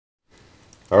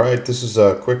Alright, this is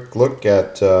a quick look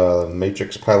at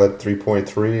MatrixPilot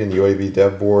 3.3 and UAV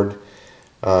dev board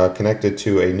connected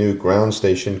to a new ground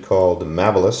station called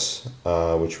Mavelous,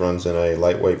 which runs in a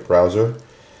lightweight browser,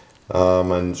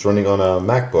 and it's running on a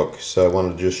MacBook. So I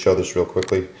wanted to just show this real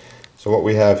quickly. So what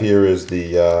we have here is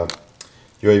the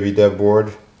UAV dev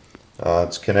board.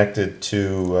 It's connected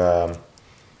to a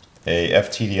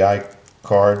FTDI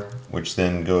card, which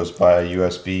then goes by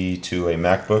USB to a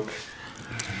MacBook.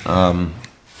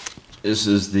 This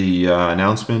is the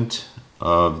announcement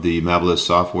of the Mavelous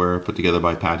software put together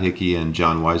by Pat Hickey and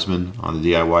John Wiseman on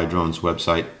the DIY Drones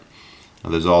website.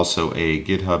 There's also a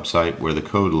GitHub site where the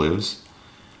code lives.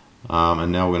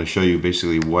 And now we're going to show you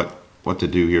basically what to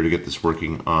do here to get this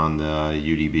working on the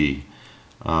UDB.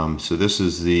 So this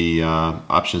is the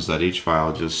options.h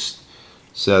file. Just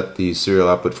set the serial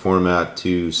output format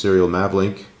to serial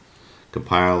mavlink,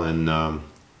 compile and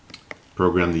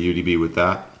program the UDB with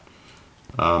that.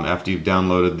 After you've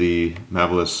downloaded the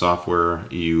Mavelous software,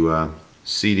 you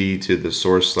cd to the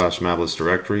source/Mavelous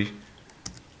directory,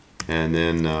 and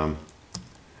then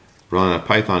run a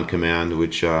Python command,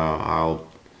 which I'll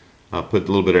put a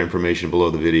little bit of information below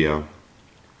the video,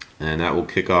 and that will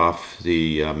kick off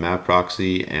the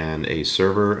mavproxy and a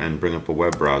server and bring up a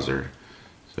web browser.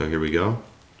 So here we go.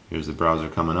 Here's the browser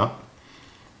coming up,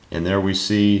 and there we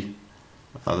see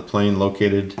the plane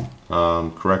located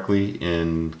correctly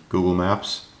in Google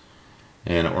Maps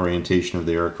and orientation of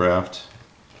the aircraft,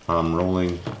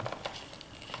 rolling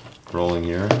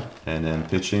here and then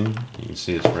pitching. You can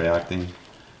see it's reacting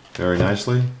very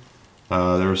nicely.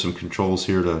 There are some controls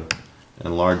here to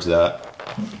enlarge that,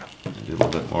 do a little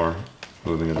bit more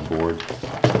moving of the board,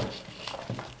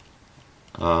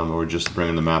 or just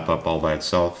bringing the map up all by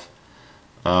itself.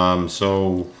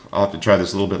 So I'll have to try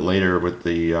this a little bit later with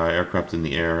the aircraft in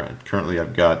the air. Currently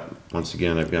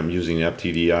I'm using an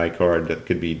FTDI card that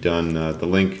could be done,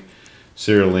 the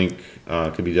serial link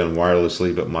could be done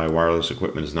wirelessly, but my wireless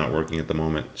equipment is not working at the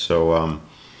moment. So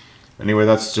anyway,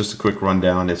 that's just a quick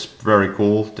rundown. It's very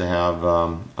cool to have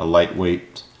a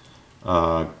lightweight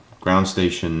ground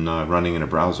station running in a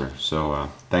browser. So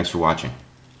thanks for watching.